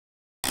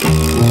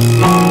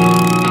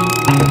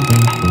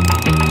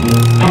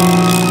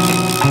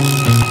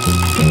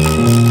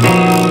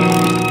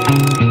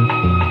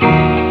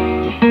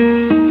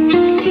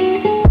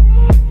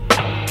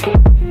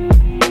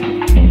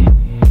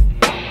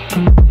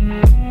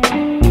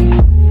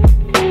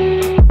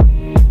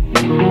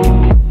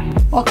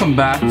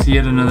Welcome back to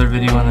yet another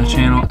video on the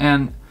channel,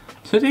 and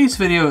today's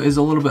video is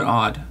a little bit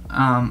odd.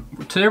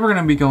 Today we're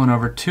going to be going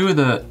over two of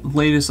the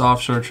latest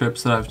offshore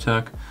trips that I've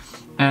took,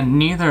 and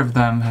neither of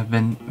them have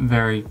been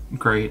very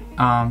great,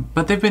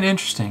 but they've been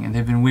interesting and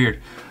they've been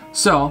weird.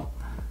 So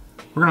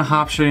we're going to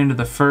hop straight into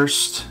the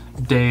first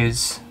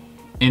day's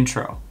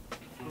intro.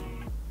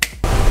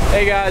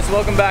 Hey guys,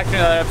 welcome back to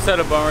another episode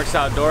of Boneworks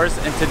Outdoors,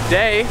 and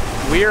today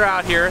we are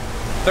out here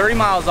 30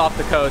 miles off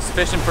the coast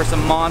fishing for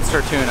some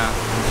monster tuna.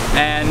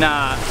 And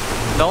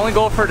the only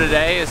goal for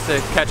today is to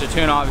catch a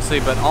tuna, obviously,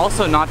 but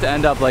also not to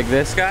end up like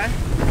this guy.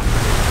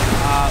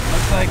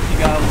 Looks like he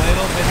got a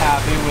little bit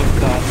happy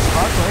with the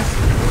sparklers,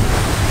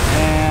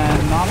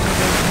 and not a good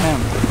day for him,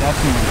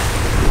 definitely.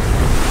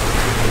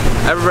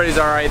 Everybody's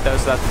alright though,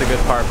 so that's the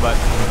good part, but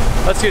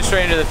let's get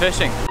straight into the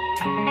fishing.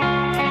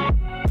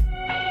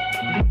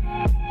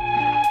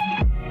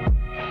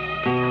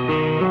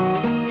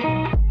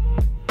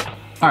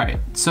 Alright,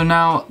 so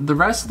now the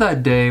rest of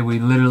that day we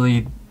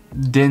literally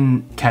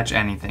didn't catch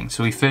anything.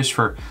 So we fished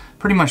for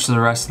pretty much the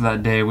rest of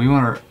that day. We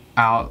went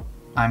out,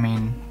 I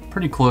mean,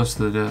 pretty close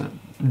to the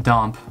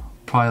dump,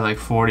 probably like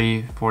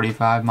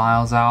 40-45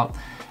 miles out,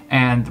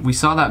 and we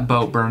saw that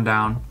boat burn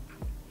down.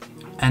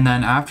 And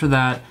then after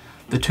that,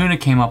 the tuna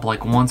came up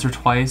like once or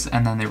twice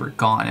and then they were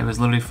gone. It was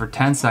literally for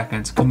 10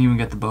 seconds, couldn't even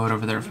get the boat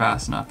over there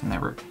fast enough, and they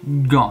were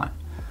gone.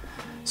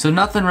 So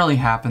nothing really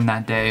happened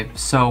that day,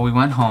 so we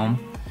went home.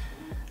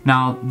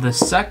 Now the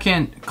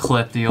second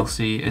clip that you'll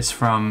see is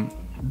from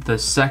the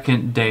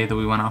second day that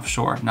we went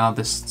offshore. Now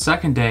this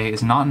second day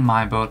is not in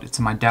my boat, it's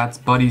in my dad's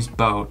buddy's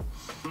boat,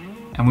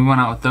 and we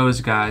went out with those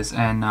guys,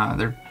 and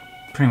they're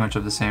pretty much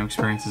of the same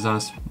experience as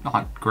us.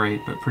 Not great,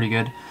 but pretty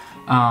good.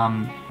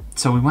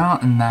 So we went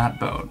out in that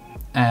boat,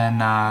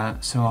 and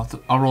so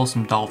I'll roll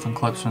some dolphin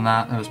clips from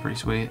that. That was pretty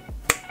sweet.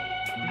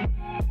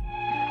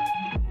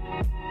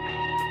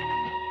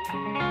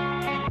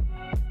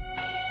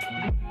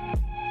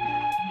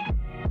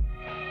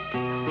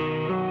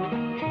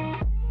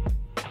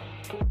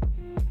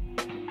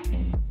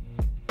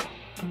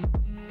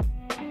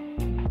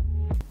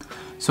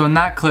 So in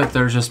that clip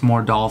there's just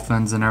more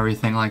dolphins and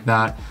everything like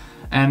that,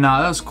 and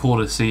that was cool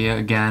to see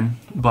again.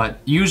 But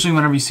usually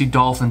whenever you see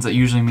dolphins, that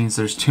usually means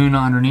there's tuna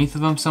underneath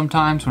of them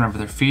sometimes whenever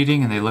they're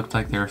feeding, and they looked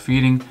like they were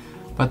feeding,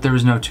 but there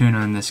was no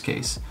tuna in this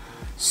case.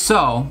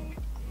 So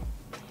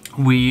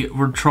we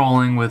were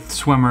trolling with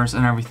swimmers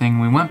and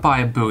everything. We went by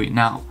a buoy.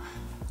 Now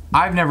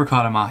I've never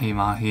caught a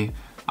mahi-mahi.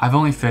 I've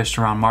only fished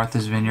around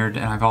Martha's Vineyard,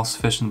 and I've also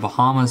fished in the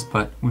Bahamas,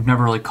 but we've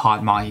never really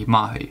caught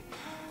mahi-mahi.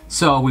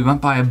 So we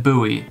went by a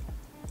buoy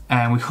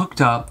and we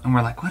hooked up, and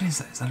we're like, what is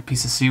that? Is that a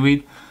piece of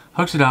seaweed?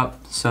 Hooked it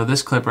up. So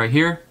this clip right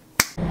here.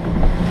 This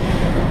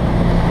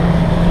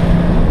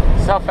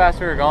is how fast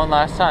we were going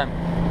last time.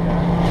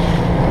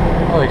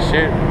 Holy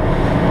shoot.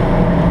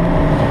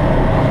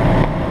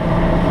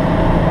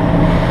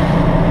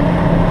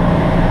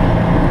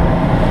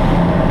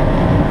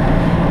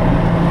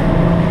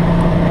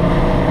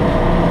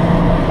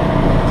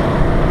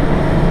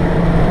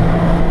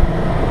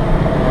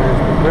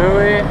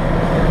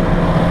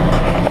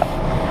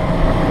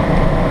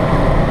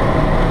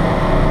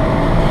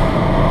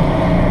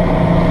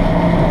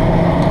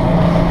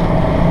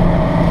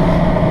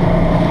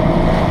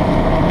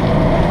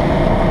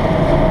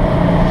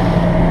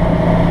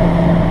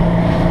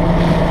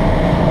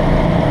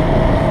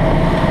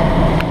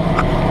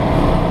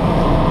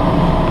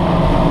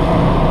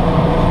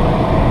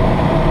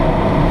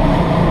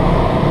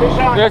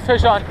 There's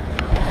fish on.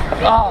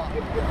 Oh,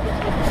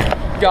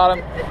 got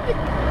him.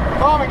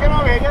 Come on, get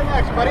over here. Get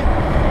next, buddy.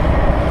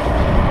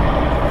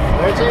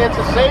 It's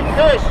the same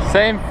fish.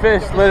 Same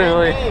fish,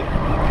 literally.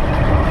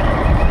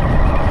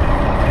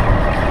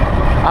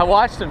 I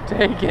watched him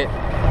take it.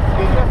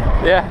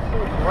 Yeah.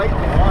 Right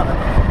in the water.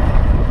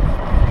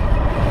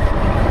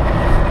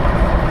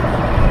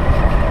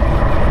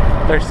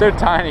 They're so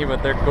tiny,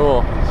 but they're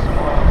cool.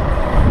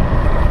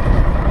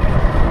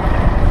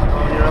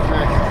 Oh, you're up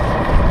next.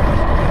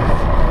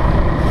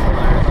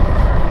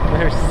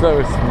 They're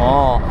so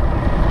small.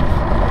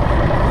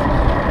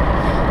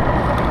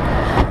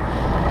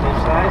 Same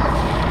size?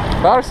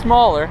 About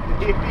smaller.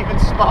 Even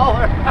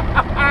smaller.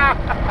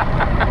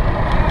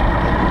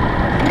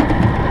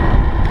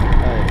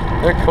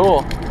 They're cool.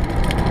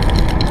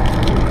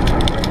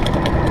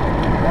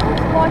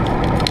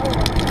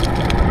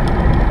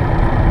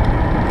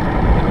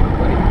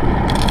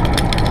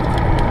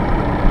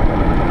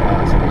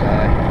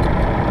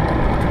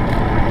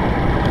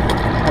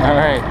 All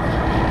right.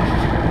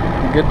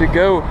 Good to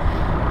go.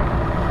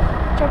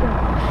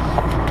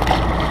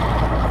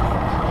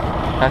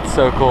 That's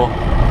so cool.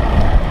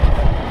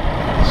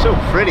 So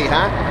pretty,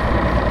 huh?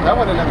 That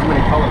one didn't have as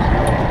many colors.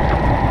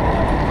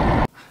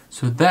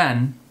 So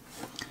then,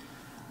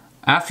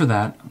 after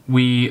that,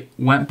 we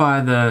went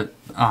by the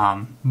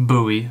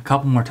buoy a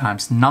couple more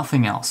times,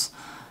 nothing else.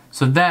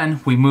 So then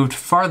we moved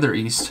farther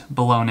east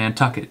below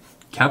Nantucket,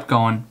 kept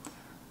going,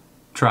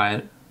 try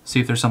it,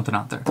 see if there's something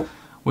out there.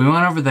 We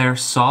went over there,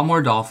 saw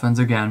more dolphins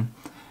again,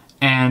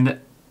 and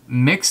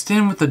mixed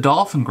in with the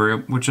dolphin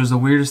group, which was the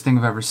weirdest thing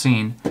I've ever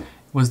seen,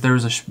 was there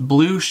was a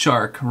blue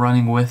shark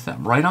running with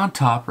them, right on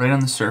top, right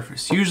on the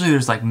surface. Usually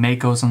there's like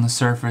makos on the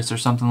surface or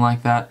something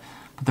like that,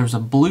 but there was a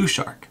blue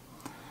shark.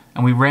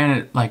 And we ran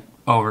it like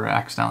over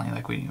accidentally,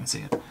 like we didn't even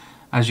see it.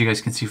 As you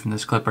guys can see from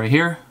this clip right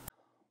here.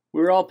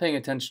 We were all paying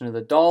attention to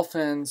the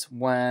dolphins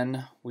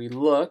when we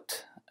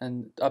looked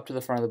and up to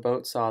the front of the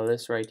boat, saw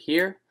this right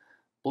here.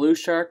 Blue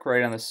shark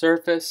right on the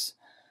surface.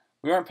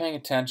 We weren't paying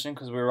attention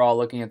because we were all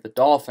looking at the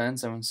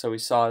dolphins, and so we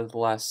saw it at the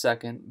last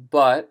second,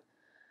 but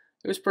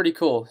it was pretty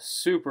cool.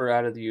 Super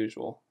out of the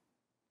usual.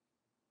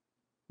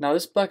 Now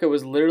this bucket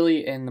was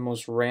literally in the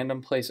most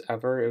random place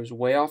ever. It was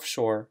way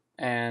offshore,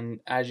 and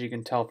as you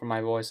can tell from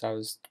my voice, I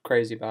was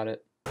crazy about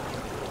it. I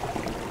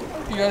don't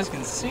know if you guys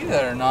can see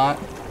that or not.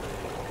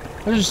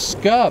 There's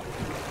scup.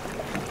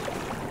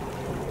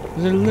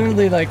 There's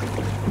literally like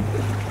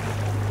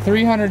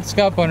 300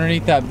 scup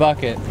underneath that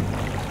bucket.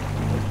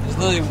 There's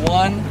literally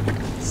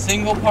one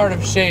single part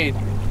of shade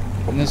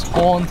in this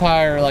whole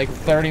entire like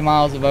 30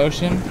 miles of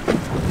ocean,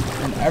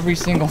 and every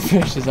single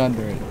fish is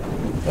under it.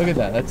 Look at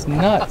that, that's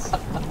nuts.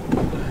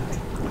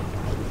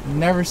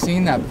 Never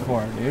seen that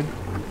before, dude.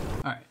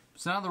 Alright,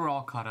 so now that we're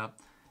all caught up,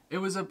 it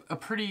was a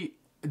pretty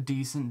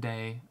decent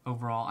day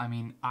overall. I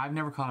mean, I've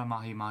never caught a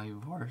mahi-mahi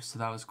before, so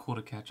that was cool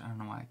to catch. I don't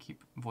know why I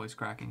keep voice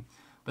cracking,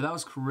 but that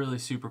was really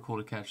super cool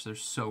to catch. They're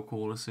so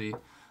cool to see.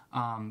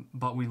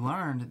 But we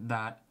learned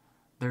that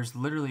there's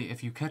literally,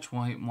 if you catch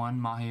one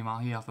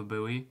mahi-mahi off a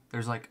buoy,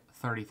 there's like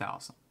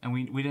 30,000. And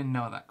we didn't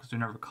know that because we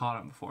never caught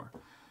them before.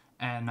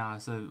 And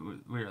so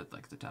we were at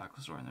like the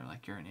tackle store, and they're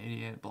like, you're an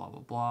idiot, blah,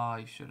 blah, blah.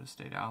 You should have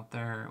stayed out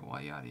there,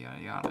 why, yada,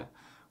 yada, yada,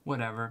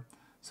 whatever.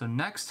 So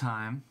next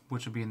time,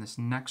 which will be in this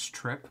next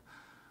trip,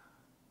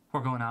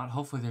 we're going out.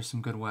 Hopefully there's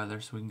some good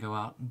weather so we can go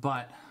out.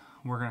 But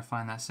we're going to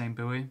find that same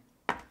buoy,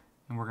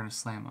 and we're going to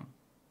slam them.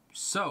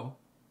 So,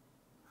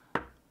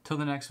 till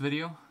the next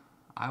video,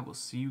 I will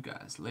see you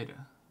guys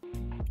later.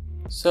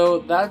 So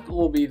that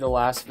will be the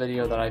last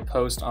video that I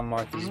post on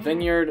Martha's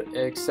Vineyard,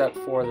 except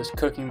for this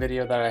cooking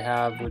video that I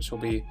have, which will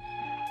be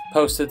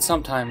posted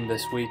sometime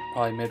this week,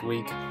 probably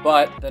midweek.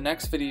 But the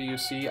next video you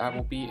see, I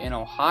will be in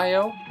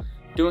Ohio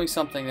doing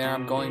something there.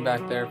 I'm going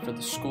back there for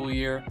the school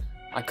year.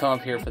 I come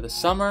up here for the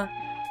summer,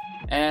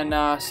 and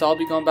so I'll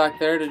be going back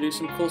there to do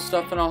some cool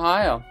stuff in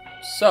Ohio.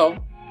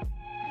 So,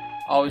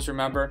 always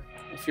remember,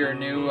 if you're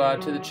new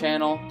to the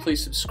channel,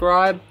 please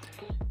subscribe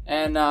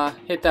and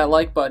hit that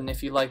like button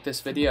if you like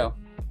this video.